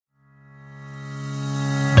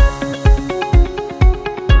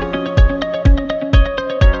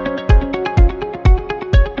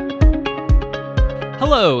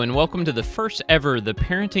and welcome to the first ever The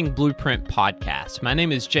Parenting Blueprint podcast. My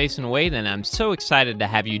name is Jason Wade, and I'm so excited to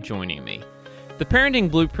have you joining me. The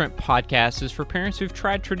Parenting Blueprint podcast is for parents who've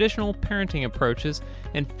tried traditional parenting approaches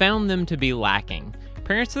and found them to be lacking.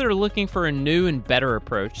 Parents that are looking for a new and better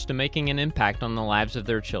approach to making an impact on the lives of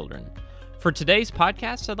their children. For today's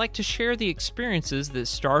podcast, I'd like to share the experiences that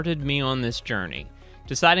started me on this journey.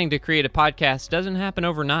 Deciding to create a podcast doesn't happen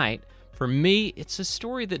overnight. For me, it's a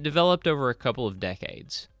story that developed over a couple of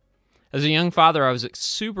decades. As a young father, I was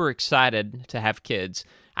super excited to have kids.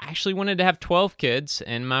 I actually wanted to have 12 kids,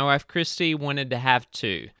 and my wife Christy wanted to have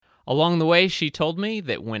 2. Along the way, she told me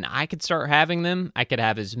that when I could start having them, I could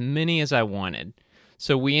have as many as I wanted.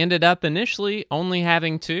 So we ended up initially only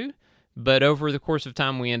having 2, but over the course of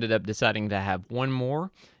time, we ended up deciding to have 1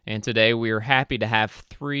 more, and today we are happy to have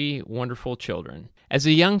 3 wonderful children. As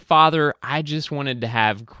a young father, I just wanted to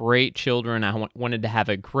have great children. I wanted to have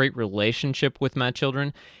a great relationship with my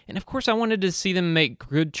children. And of course, I wanted to see them make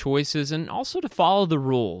good choices and also to follow the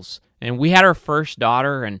rules. And we had our first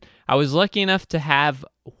daughter, and I was lucky enough to have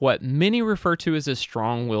what many refer to as a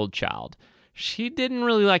strong-willed child. She didn't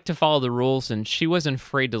really like to follow the rules, and she wasn't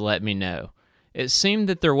afraid to let me know. It seemed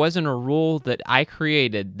that there wasn't a rule that I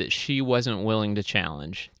created that she wasn't willing to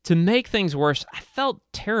challenge. To make things worse, I felt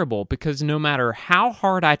terrible because no matter how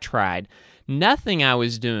hard I tried, nothing I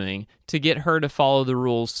was doing to get her to follow the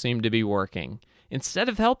rules seemed to be working. Instead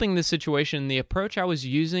of helping the situation, the approach I was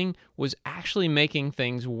using was actually making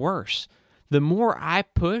things worse. The more I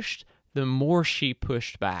pushed, the more she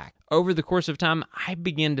pushed back. Over the course of time, I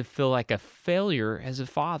began to feel like a failure as a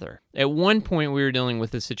father. At one point, we were dealing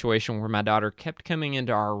with a situation where my daughter kept coming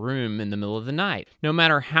into our room in the middle of the night. No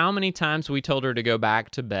matter how many times we told her to go back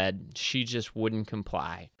to bed, she just wouldn't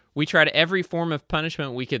comply. We tried every form of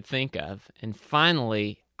punishment we could think of, and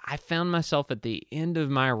finally, I found myself at the end of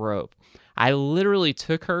my rope. I literally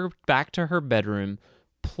took her back to her bedroom,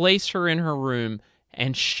 placed her in her room,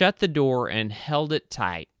 and shut the door and held it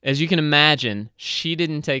tight. As you can imagine, she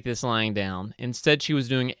didn't take this lying down. Instead, she was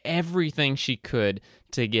doing everything she could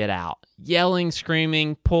to get out. Yelling,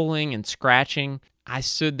 screaming, pulling, and scratching. I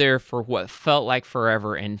stood there for what felt like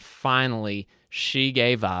forever, and finally, she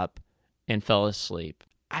gave up and fell asleep.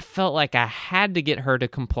 I felt like I had to get her to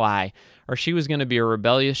comply, or she was going to be a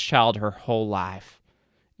rebellious child her whole life.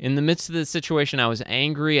 In the midst of the situation, I was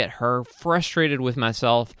angry at her, frustrated with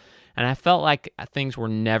myself, and I felt like things were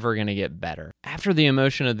never going to get better. After the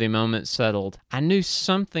emotion of the moment settled, I knew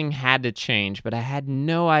something had to change, but I had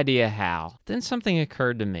no idea how. Then something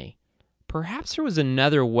occurred to me. Perhaps there was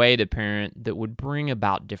another way to parent that would bring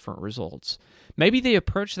about different results. Maybe the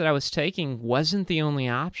approach that I was taking wasn't the only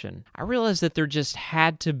option. I realized that there just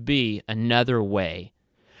had to be another way.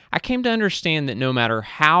 I came to understand that no matter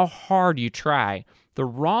how hard you try, the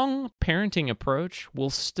wrong parenting approach will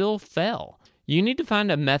still fail. You need to find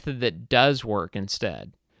a method that does work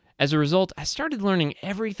instead. As a result, I started learning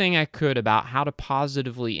everything I could about how to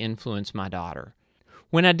positively influence my daughter.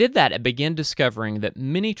 When I did that, I began discovering that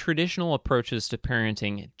many traditional approaches to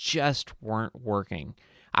parenting just weren't working.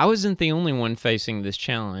 I wasn't the only one facing this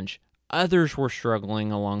challenge. Others were struggling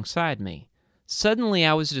alongside me. Suddenly,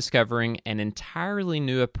 I was discovering an entirely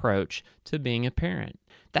new approach to being a parent.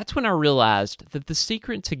 That's when I realized that the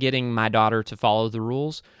secret to getting my daughter to follow the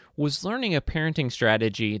rules was learning a parenting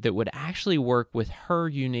strategy that would actually work with her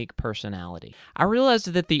unique personality. I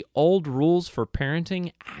realized that the old rules for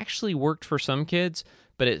parenting actually worked for some kids,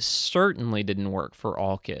 but it certainly didn't work for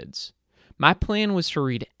all kids. My plan was to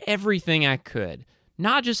read everything I could,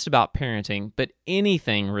 not just about parenting, but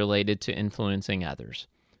anything related to influencing others.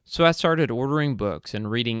 So I started ordering books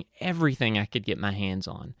and reading everything I could get my hands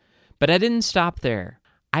on. But I didn't stop there.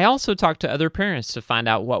 I also talked to other parents to find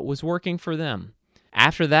out what was working for them.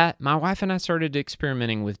 After that, my wife and I started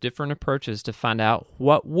experimenting with different approaches to find out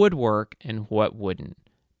what would work and what wouldn't.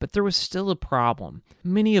 But there was still a problem.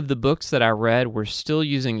 Many of the books that I read were still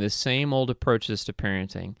using the same old approaches to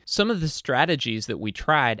parenting. Some of the strategies that we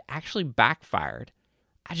tried actually backfired.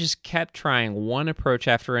 I just kept trying one approach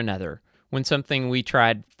after another. When something we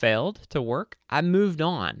tried failed to work, I moved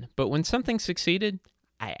on. But when something succeeded,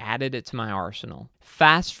 I added it to my arsenal.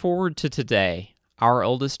 Fast forward to today. Our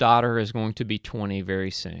oldest daughter is going to be 20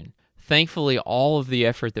 very soon. Thankfully, all of the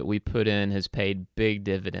effort that we put in has paid big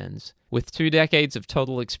dividends. With 2 decades of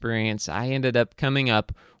total experience, I ended up coming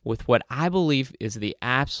up with what I believe is the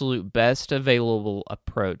absolute best available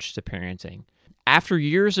approach to parenting. After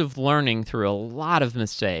years of learning through a lot of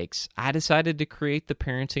mistakes, I decided to create the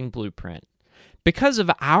Parenting Blueprint. Because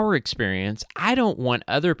of our experience, I don't want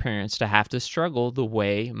other parents to have to struggle the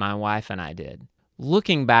way my wife and I did.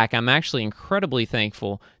 Looking back, I'm actually incredibly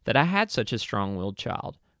thankful that I had such a strong-willed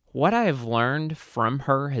child. What I have learned from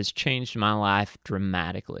her has changed my life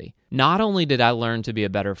dramatically. Not only did I learn to be a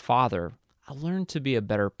better father, I learned to be a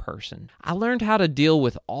better person. I learned how to deal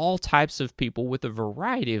with all types of people with a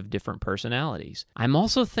variety of different personalities. I'm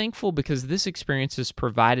also thankful because this experience has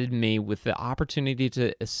provided me with the opportunity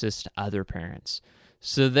to assist other parents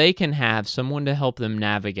so they can have someone to help them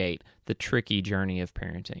navigate the tricky journey of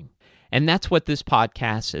parenting. And that's what this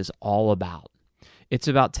podcast is all about. It's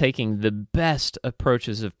about taking the best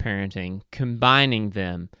approaches of parenting, combining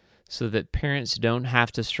them so that parents don't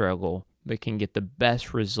have to struggle, but can get the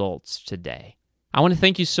best results today. I want to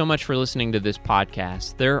thank you so much for listening to this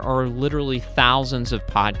podcast. There are literally thousands of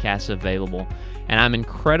podcasts available, and I'm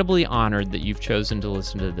incredibly honored that you've chosen to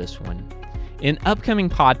listen to this one. In upcoming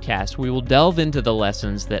podcasts, we will delve into the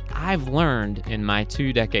lessons that I've learned in my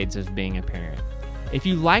 2 decades of being a parent. If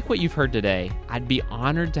you like what you've heard today, I'd be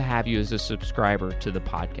honored to have you as a subscriber to the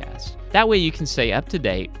podcast. That way you can stay up to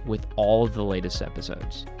date with all of the latest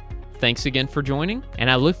episodes. Thanks again for joining, and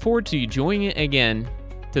I look forward to you joining again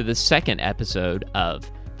to the second episode of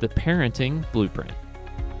The Parenting Blueprint.